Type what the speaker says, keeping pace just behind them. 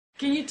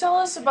Can you tell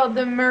us about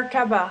the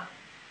Merkaba?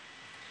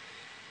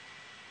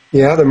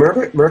 Yeah, the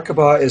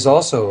Merkaba is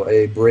also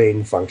a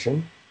brain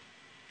function.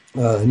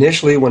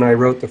 Initially, when I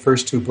wrote the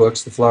first two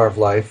books, The Flower of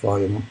Life,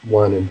 Volume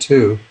 1 and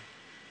 2,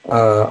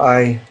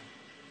 I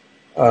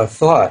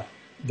thought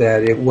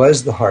that it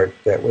was the heart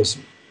that was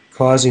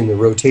causing the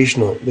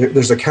rotational.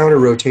 There's a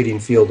counter-rotating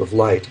field of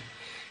light,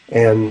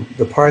 and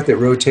the part that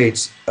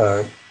rotates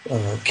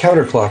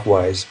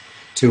counterclockwise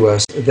to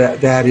us,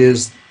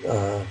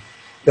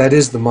 that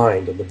is the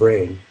mind and the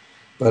brain.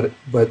 But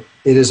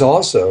it is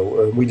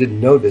also, we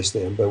didn't know this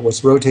then, but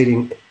what's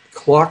rotating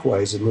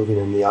clockwise and moving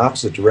in the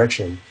opposite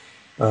direction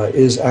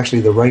is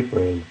actually the right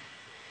brain.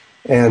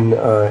 And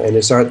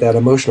it's that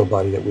emotional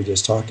body that we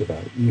just talked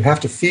about. You have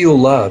to feel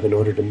love in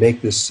order to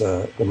make this,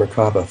 the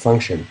Merkaba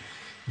function.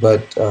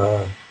 But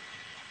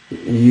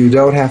you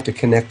don't have to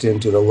connect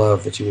into the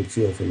love that you would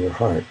feel from your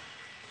heart.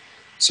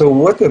 So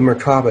what the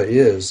Merkaba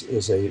is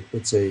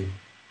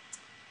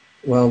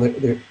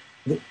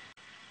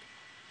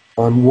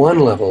on one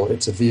level,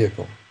 it's a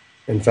vehicle.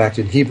 In fact,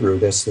 in Hebrew,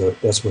 that's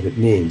what it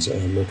means.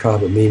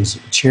 Merkaba means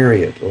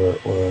chariot or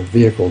a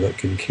vehicle that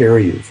can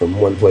carry you from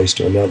one place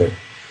to another.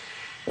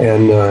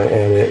 And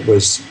it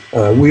was,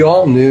 we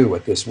all knew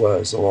what this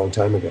was a long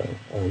time ago.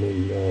 I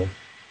mean,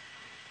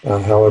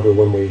 however,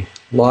 when we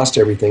lost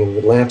everything in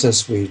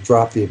Atlantis, we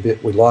lost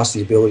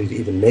the ability to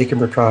even make a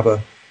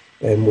Merkaba,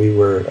 and we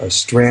were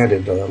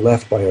stranded,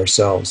 left by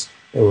ourselves.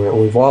 And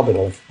we've all been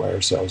left by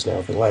ourselves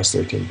now for the last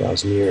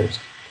 13,000 years.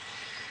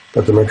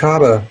 But the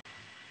Merkaba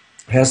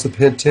has the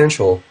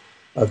potential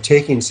of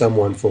taking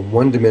someone from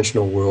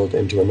one-dimensional world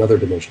into another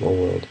dimensional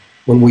world.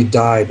 When we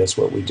die, that's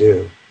what we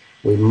do.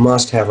 We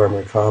must have our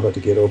Merkaba to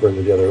get over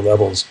into the other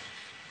levels,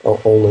 or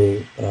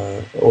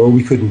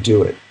we couldn't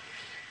do it.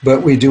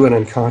 But we do it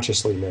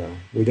unconsciously now.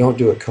 We don't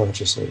do it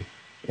consciously.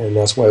 And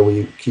that's why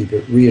we keep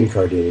it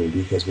reincarnating,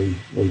 because we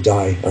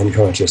die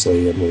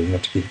unconsciously and we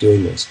have to keep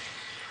doing this.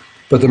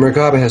 But the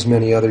Merkaba has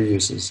many other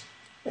uses.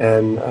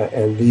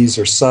 And these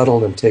are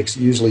subtle and takes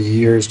usually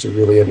years to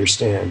really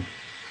understand.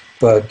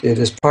 But it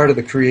is part of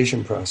the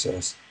creation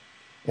process.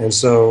 And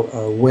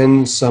so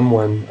when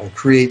someone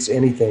creates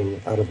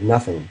anything out of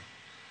nothing,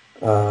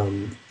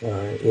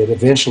 it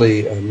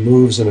eventually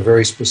moves in a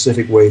very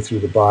specific way through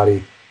the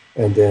body,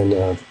 and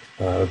then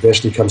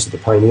eventually comes to the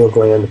pineal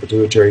gland, the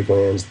pituitary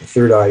glands, the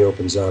third eye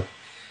opens up.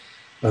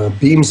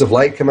 Beams of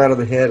light come out of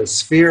the head. A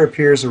sphere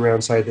appears around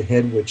inside the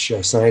head, which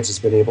science has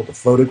been able to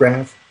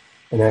photograph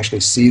and actually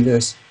see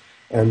this.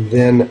 And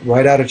then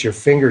right out at your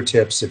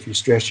fingertips, if you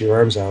stretch your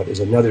arms out, is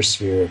another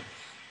sphere.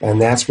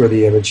 And that's where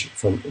the image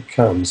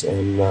comes.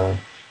 And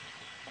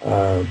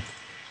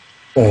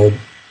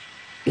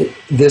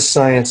this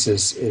science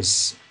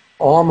was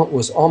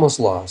almost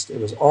lost.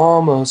 It was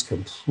almost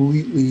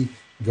completely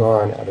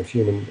gone out of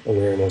human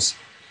awareness.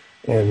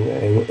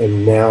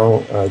 And now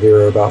there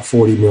are about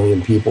 40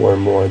 million people or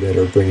more that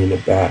are bringing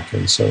it back.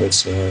 And so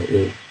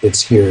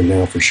it's here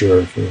now for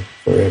sure,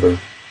 forever.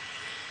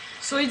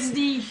 So it's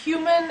the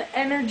human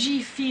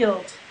energy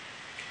field.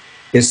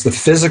 It's the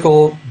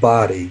physical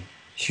body,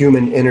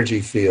 human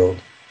energy field,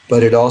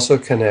 but it also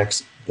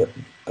connects the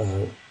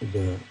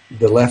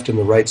left and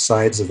the right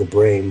sides of the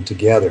brain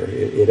together.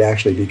 It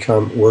actually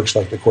works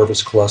like the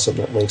corpus callosum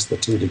that links the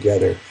two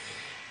together,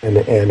 and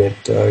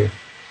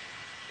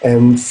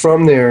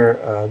from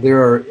there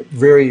are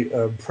very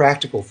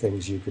practical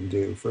things you can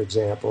do. For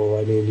example,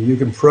 I mean, you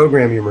can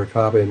program your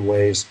Merkaba in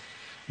ways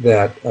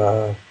that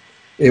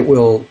it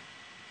will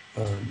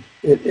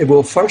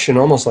function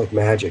almost like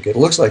magic. It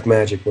looks like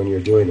magic when you're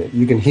doing it.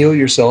 You can heal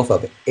yourself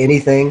of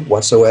anything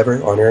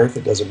whatsoever on earth.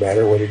 It doesn't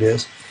matter what it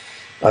is.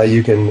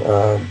 You can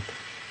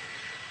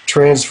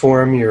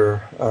transform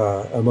your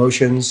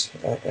emotions.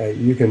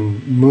 You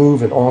can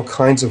move in all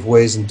kinds of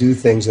ways and do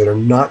things that are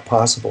not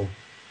possible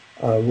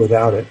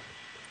without it.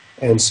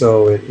 And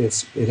so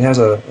it has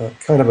a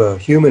kind of a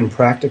human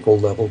practical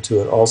level to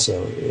it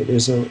also.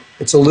 It's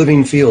a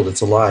living field.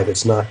 It's alive.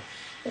 It's not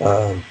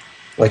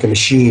like a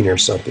machine or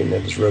something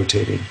that is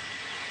rotating.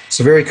 It's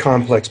a very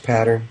complex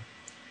pattern,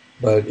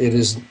 but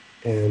it's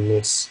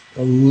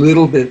a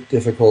little bit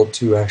difficult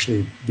to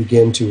actually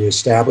begin to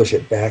establish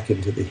it back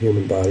into the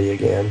human body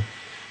again.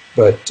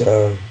 But,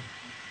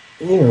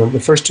 the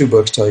first two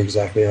books tell you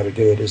exactly how to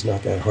do it. It's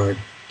not that hard.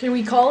 Can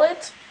we call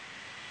it?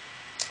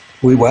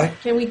 We what?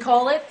 Can we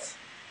call it?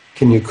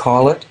 Can you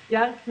call it?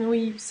 Yeah, can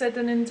we set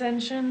an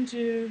intention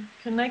to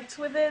connect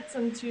with it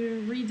and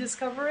to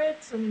rediscover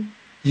it?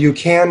 You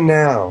can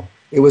now.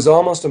 It was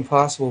almost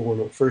impossible when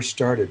it first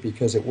started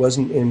because it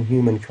wasn't in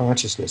human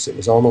consciousness. It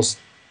was almost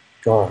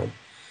gone.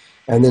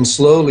 And then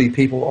slowly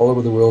people all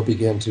over the world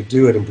began to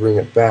do it and bring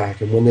it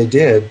back. And when they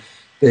did,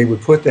 they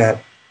would put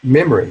that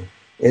memory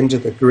into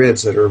the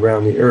grids that are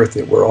around the earth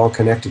that we're all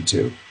connected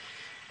to.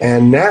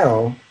 And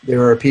now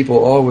there are people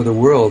all over the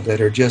world that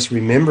are just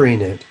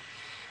remembering it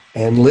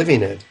and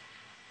living it.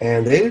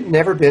 And they've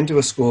never been to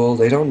a school.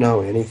 They don't know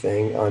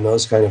anything on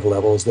those kind of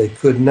levels. They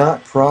could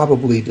not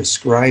probably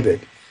describe it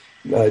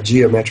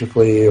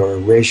geometrically, or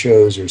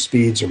ratios or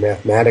speeds or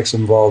mathematics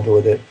involved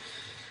with it.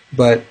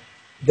 But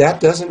that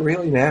doesn't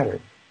really matter.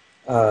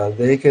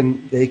 They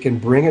can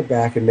bring it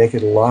back and make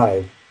it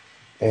alive,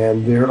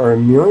 and there are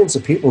millions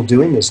of people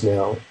doing this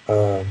now.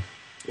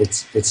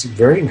 It's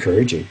very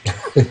encouraging.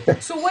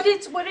 So what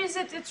is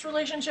it? Its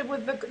relationship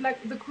with the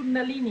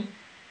Kundalini?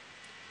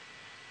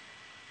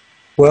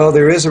 Well,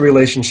 there is a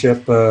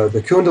relationship.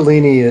 The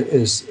Kundalini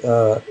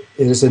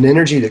is an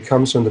energy that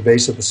comes from the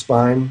base of the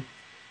spine.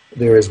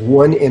 There is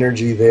one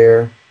energy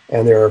there,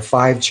 and there are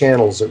 5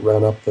 channels that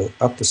run up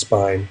the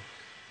spine.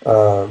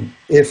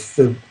 If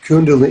the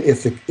Kundalini,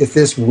 if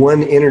this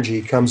one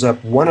energy comes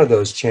up one of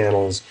those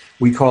channels,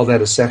 we call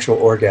that a sexual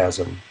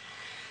orgasm.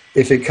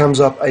 If it comes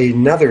up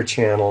another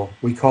channel,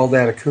 we call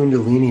that a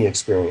Kundalini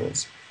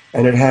experience,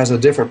 and it has a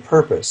different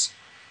purpose.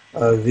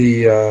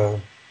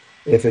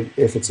 If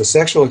it's a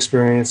sexual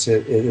experience,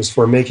 it is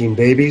for making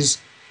babies,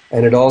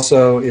 and it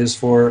also is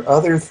for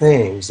other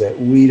things that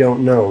we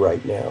don't know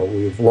right now.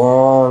 We've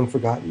long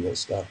forgotten this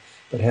stuff,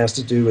 but it has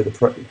to do with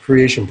the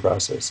creation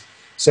process.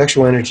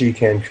 Sexual energy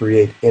can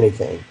create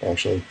anything,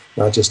 actually,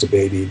 not just a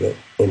baby, but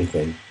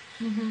anything.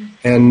 Mm-hmm.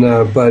 And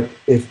but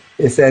if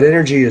that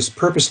energy is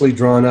purposely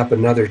drawn up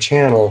another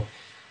channel,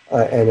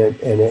 and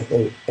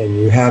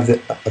you have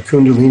a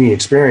Kundalini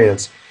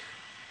experience,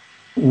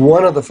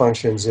 one of the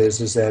functions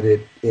is that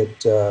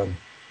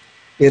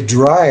it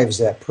drives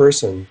that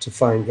person to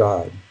find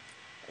God.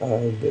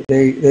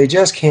 They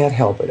just can't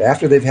help it.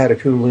 After they've had a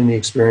Kundalini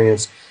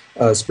experience,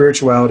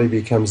 spirituality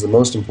becomes the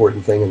most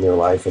important thing in their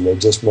life, and they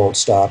just won't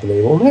stop, and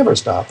they will never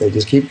stop. They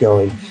just keep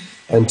going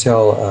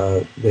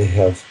until they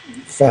have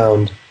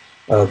found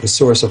the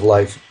source of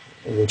life,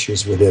 which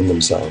is within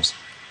themselves.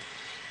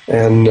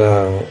 And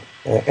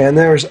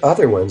there's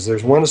other ones.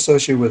 There's one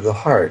associated with the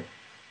heart,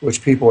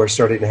 which people are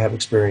starting to have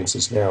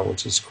experiences now,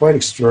 which is quite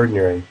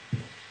extraordinary.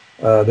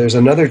 There's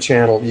another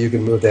channel you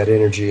can move that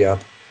energy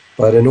up,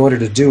 but in order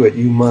to do it,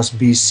 you must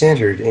be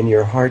centered in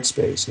your heart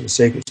space, in the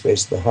sacred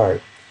space of the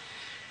heart.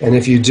 And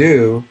if you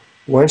do,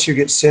 once you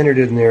get centered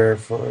in there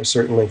for a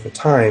certain length of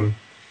time,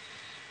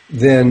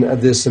 then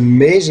this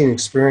amazing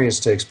experience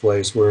takes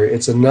place where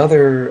it's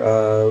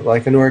another,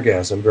 like an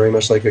orgasm, very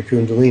much like a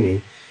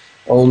Kundalini,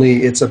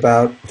 only it's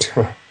about,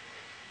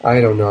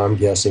 I don't know, I'm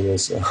guessing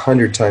it's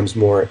 100 times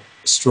more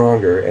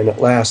stronger, and it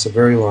lasts a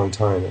very long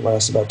time. It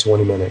lasts about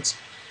 20 minutes.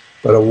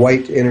 But a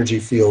white energy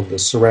field that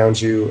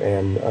surrounds you,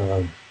 and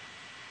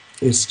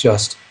it's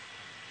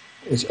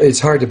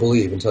hard to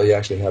believe until you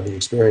actually have the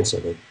experience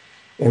of it.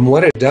 And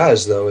what it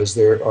does, though, is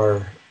there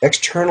are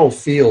external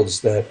fields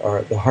that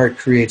the heart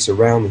creates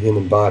around the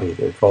human body.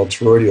 They're called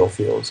toroidal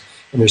fields,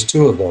 and there's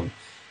 2 of them.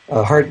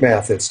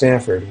 HeartMath at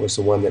Stanford was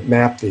the one that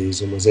mapped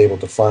these and was able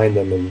to find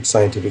them and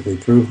scientifically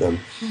prove them.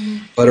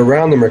 Mm-hmm. But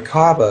around the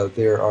Merkaba,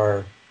 there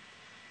are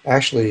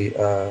actually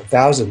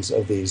thousands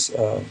of these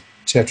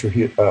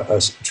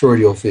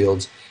toroidal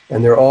fields,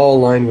 and they're all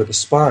aligned with the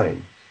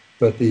spine.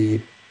 But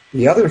the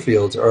other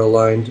fields are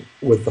aligned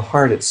with the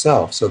heart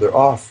itself, so they're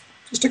off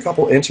just a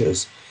couple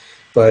inches,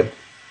 but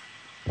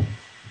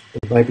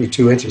it might be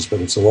 2 inches,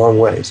 but it's a long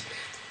ways.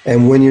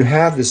 And when you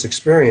have this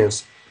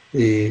experience,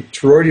 the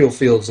toroidal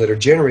fields that are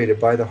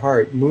generated by the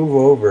heart move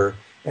over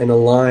and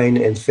align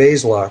and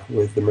phase lock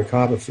with the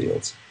Merkaba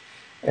fields.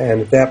 And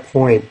at that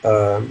point,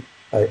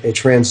 a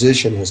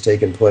transition has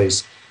taken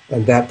place,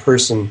 and that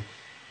person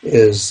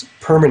is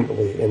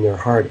permanently in their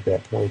heart at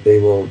that point. They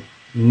will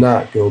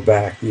not go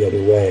back the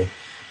other way.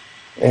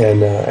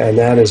 And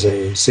that is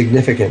a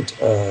significant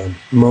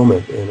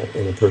moment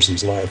in a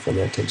person's life when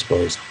that takes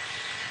place.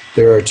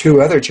 There are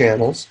 2 other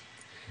channels,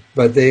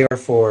 but they are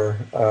for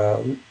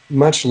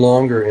much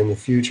longer in the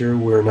future.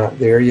 We're not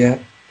there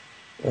yet.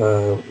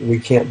 We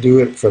can't do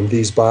it from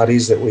these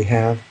bodies that we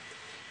have.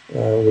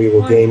 We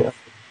will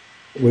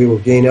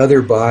gain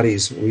other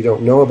bodies. We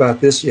don't know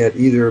about this yet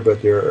either,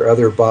 but there are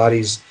other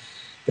bodies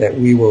that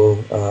we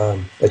will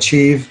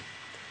achieve.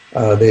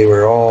 They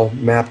were all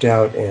mapped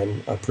out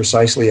and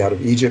precisely out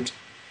of Egypt.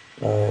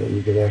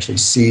 You can actually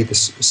see the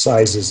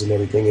sizes and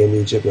everything in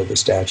Egypt of the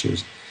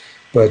statues.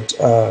 But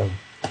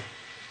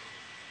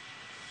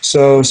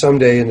so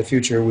someday in the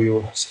future,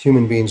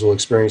 human beings will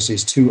experience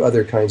these 2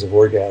 other kinds of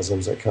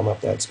orgasms that come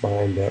up that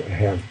spine that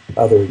have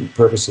other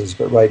purposes.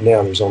 But right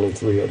now, there's only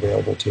 3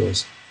 available to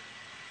us.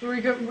 Are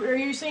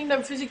you saying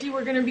that physically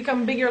we're going to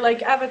become bigger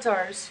like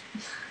avatars?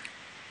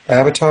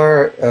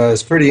 Avatar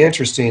is pretty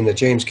interesting that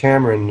James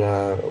Cameron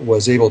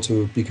was able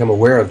to become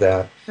aware of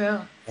that.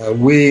 Yeah.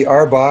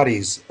 Our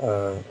bodies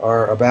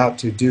are about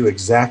to do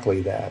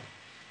exactly that.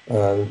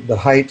 The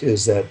height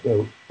is that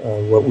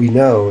what we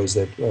know is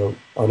that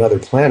on other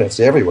planets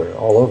everywhere,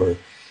 all over,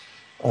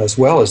 as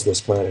well as this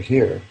planet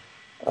here,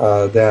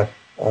 that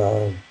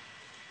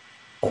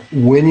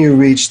when you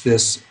reach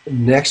this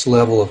next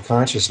level of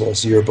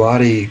consciousness, your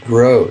body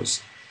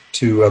grows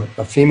to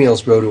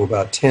females grow to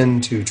about 10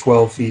 to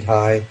 12 feet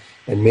high,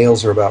 and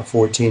males are about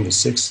 14 to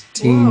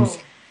 16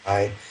 feet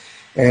high.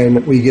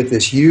 And we get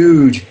this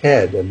huge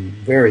head and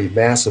very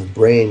massive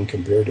brain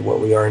compared to what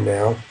we are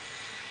now.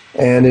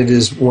 And it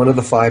is one of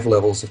the 5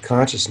 levels of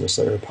consciousness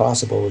that are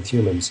possible with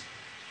humans.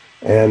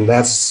 And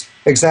that's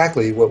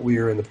exactly what we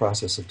are in the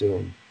process of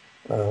doing.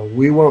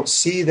 We won't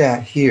see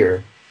that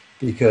here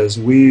because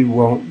we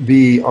won't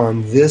be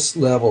on this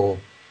level.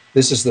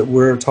 This is that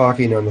we're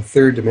talking on the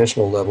third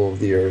dimensional level of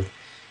the earth.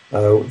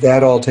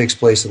 That all takes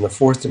place in the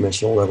fourth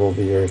dimensional level of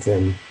the earth,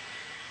 and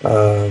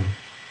uh,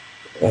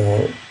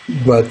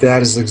 but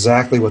that is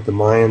exactly what the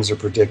Mayans are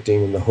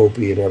predicting, and the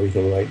Hopi and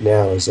everything right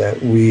now is that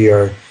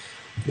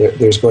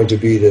there's going to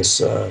be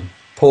this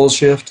pole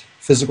shift,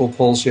 physical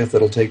pole shift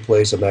that'll take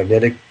place, a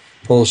magnetic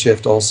pole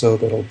shift also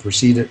that'll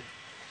precede it,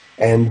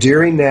 and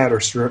during that or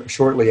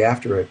shortly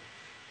after it,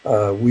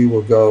 we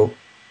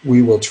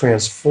will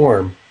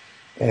transform.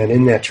 And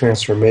in that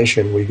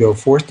transformation, we go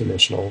fourth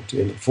dimensional,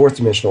 in the fourth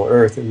dimensional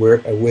Earth,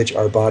 at which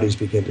our bodies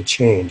begin to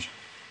change.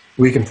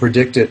 We can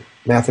predict it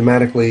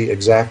mathematically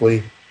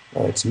exactly.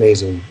 It's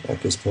amazing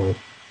at this point.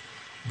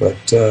 But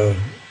So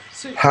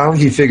how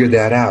he figured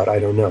that out, I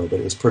don't know, but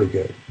it was pretty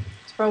good.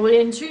 it's probably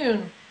in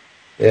tune.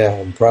 Yeah,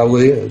 it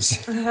probably is.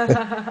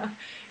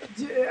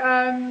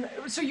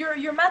 So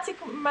your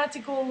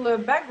mathematical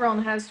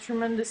background has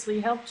tremendously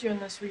helped you in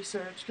this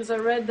research, because I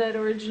read that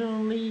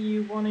originally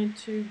you wanted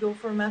to go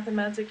for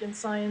mathematics and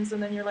science,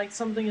 and then you're like,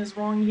 something is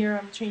wrong here,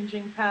 I'm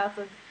changing path,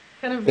 and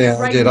kind of Yeah, I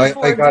right did. I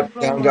before got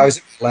down. diploma. I was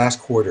in the last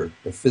quarter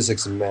of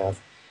physics and math.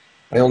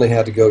 I only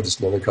had to go just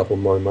another couple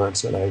more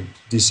months, and I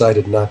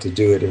decided not to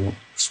do it and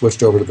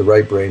switched over to the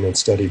right brain and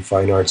studied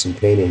fine arts and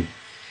painting.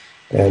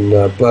 And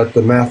but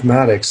the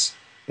mathematics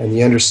and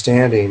the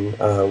understanding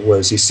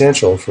was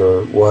essential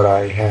for what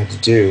I had to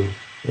do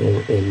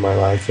in my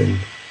life, and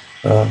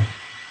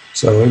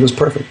so it was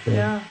perfect.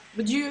 Yeah,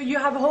 but you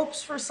have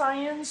hopes for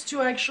science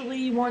to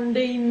actually one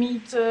day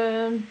meet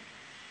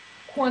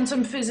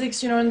quantum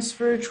physics, and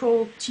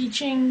spiritual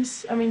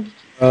teachings. I mean,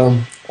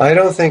 I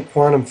don't think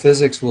quantum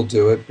physics will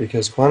do it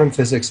because quantum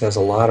physics has a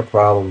lot of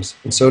problems,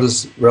 and so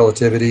does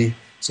relativity,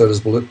 so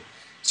does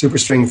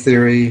superstring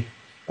theory.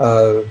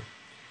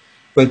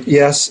 But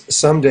yes,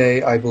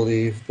 someday I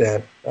believe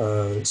that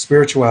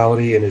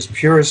spirituality in its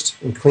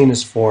purest and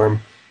cleanest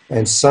form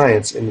and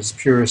science in its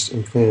purest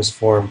and cleanest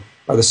form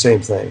are the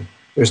same thing.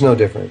 There's no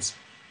difference.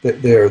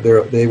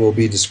 They will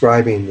be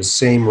describing the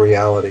same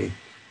reality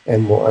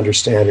and will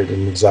understand it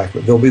in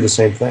exactly. They'll be the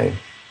same thing.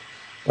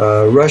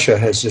 Russia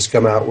has just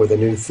come out with a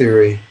new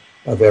theory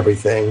of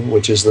everything,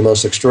 which is the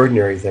most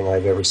extraordinary thing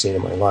I've ever seen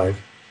in my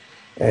life.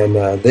 And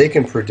they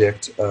can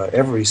predict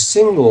every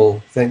single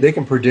thing. They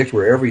can predict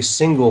where every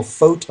single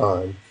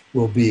photon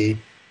will be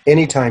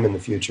any time in the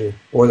future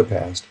or the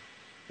past.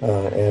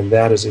 And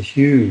that is a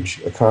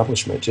huge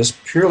accomplishment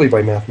just purely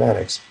by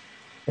mathematics.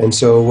 And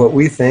so what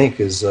we think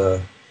is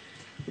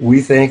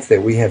we think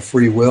that we have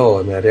free will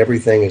and that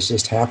everything is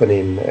just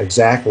happening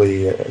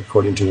exactly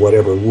according to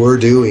whatever we're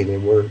doing,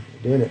 and we're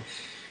doing it.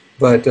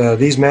 But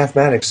these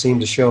mathematics seem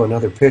to show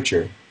another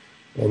picture,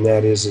 and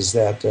that is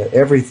that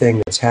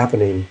everything that's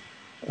happening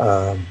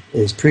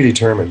is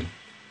predetermined,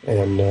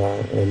 and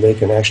they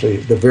can actually,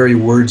 the very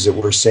words that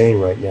we're saying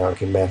right now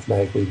can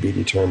mathematically be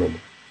determined.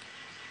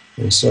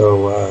 And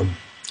so,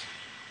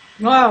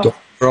 wow. don't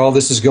know where all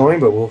this is going,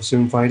 but we'll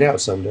soon find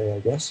out someday, I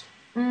guess.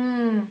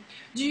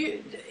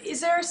 Is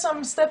there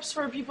some steps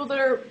for people that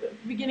are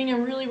beginning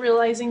and really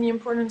realizing the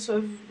importance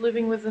of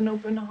living with an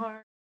open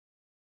heart?